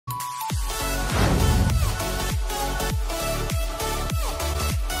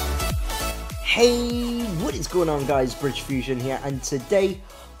Hey, what is going on guys, Bridge Fusion here, and today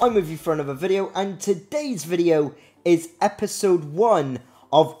I'm with you for another video, and today's video is episode 1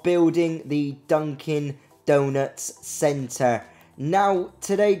 of building the Dunkin Donuts Center. Now,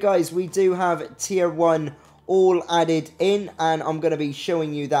 today guys, we do have tier 1 all added in, and I'm going to be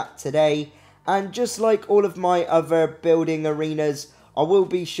showing you that today. And just like all of my other building arenas, I will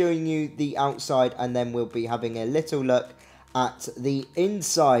be showing you the outside, and then we'll be having a little look at the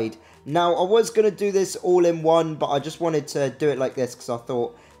inside. Now, I was going to do this all in one, but I just wanted to do it like this because I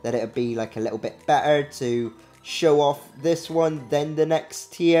thought that it would be like a little bit better to show off this one than the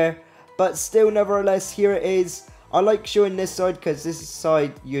next tier. But still, nevertheless, here it is. I like showing this side because this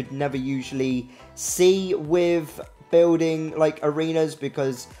side you'd never usually see with building like arenas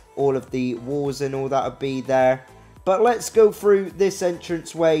because all of the walls and all that would be there. But let's go through this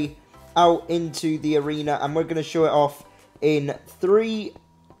entranceway out into the arena, and we're going to show it off in 3,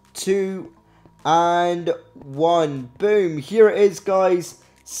 2, and 1. Boom, here it is guys.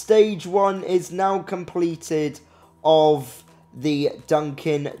 Stage 1 is now completed of the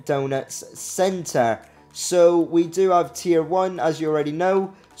Dunkin Donuts Center. So we do have tier 1, as you already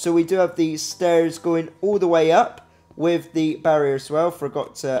know. So we do have the stairs going all the way up with the barrier as well.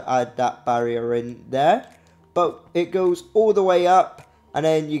 Forgot to add that barrier in there. But it goes all the way up, and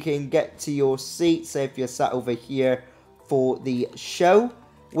then you can get to your seat, say if you're sat over here for the show,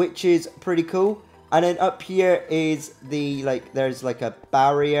 which is pretty cool. And then up here is the, there's like a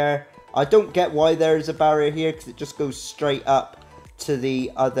barrier. I don't get why there's a barrier here, because it just goes straight up to the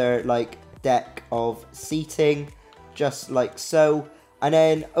other, deck of seating, just like so. And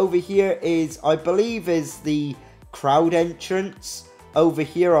then over here is, I believe, is the crowd entrance. Over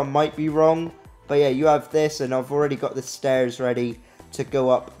here, I might be wrong. But yeah, you have this, and I've already got the stairs ready to go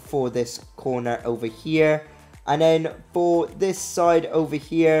up for this corner over here. And then for this side over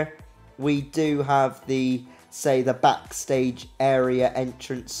here, we do have the, say, the backstage area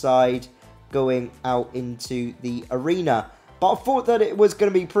entrance side going out into the arena. But I thought that it was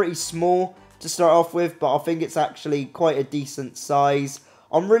going to be pretty small to start off with, but I think it's actually quite a decent size.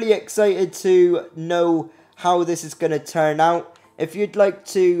 I'm really excited to know how this is going to turn out. If you'd like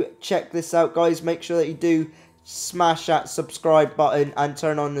to check this out, guys, make sure that you do smash that subscribe button and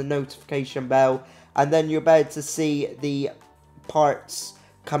turn on the notification bell. And then you'll be able to see the parts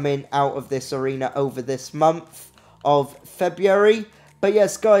coming out of this arena over this month of February. But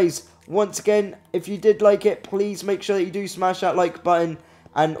yes, guys, once again, if you did like it, please make sure that you do smash that like button.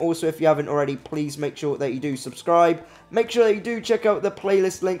 And also, if you haven't already, please make sure that you do subscribe. Make sure that you do check out the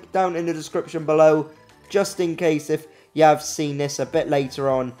playlist link down in the description below, just in case if you have seen this a bit later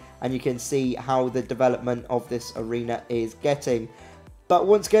on and you can see how the development of this arena is getting. But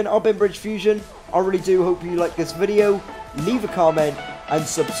once again, I've been Bridge Fusion. I really do hope you like this video. Leave a comment and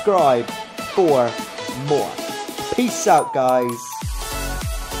subscribe for more. Peace out, guys.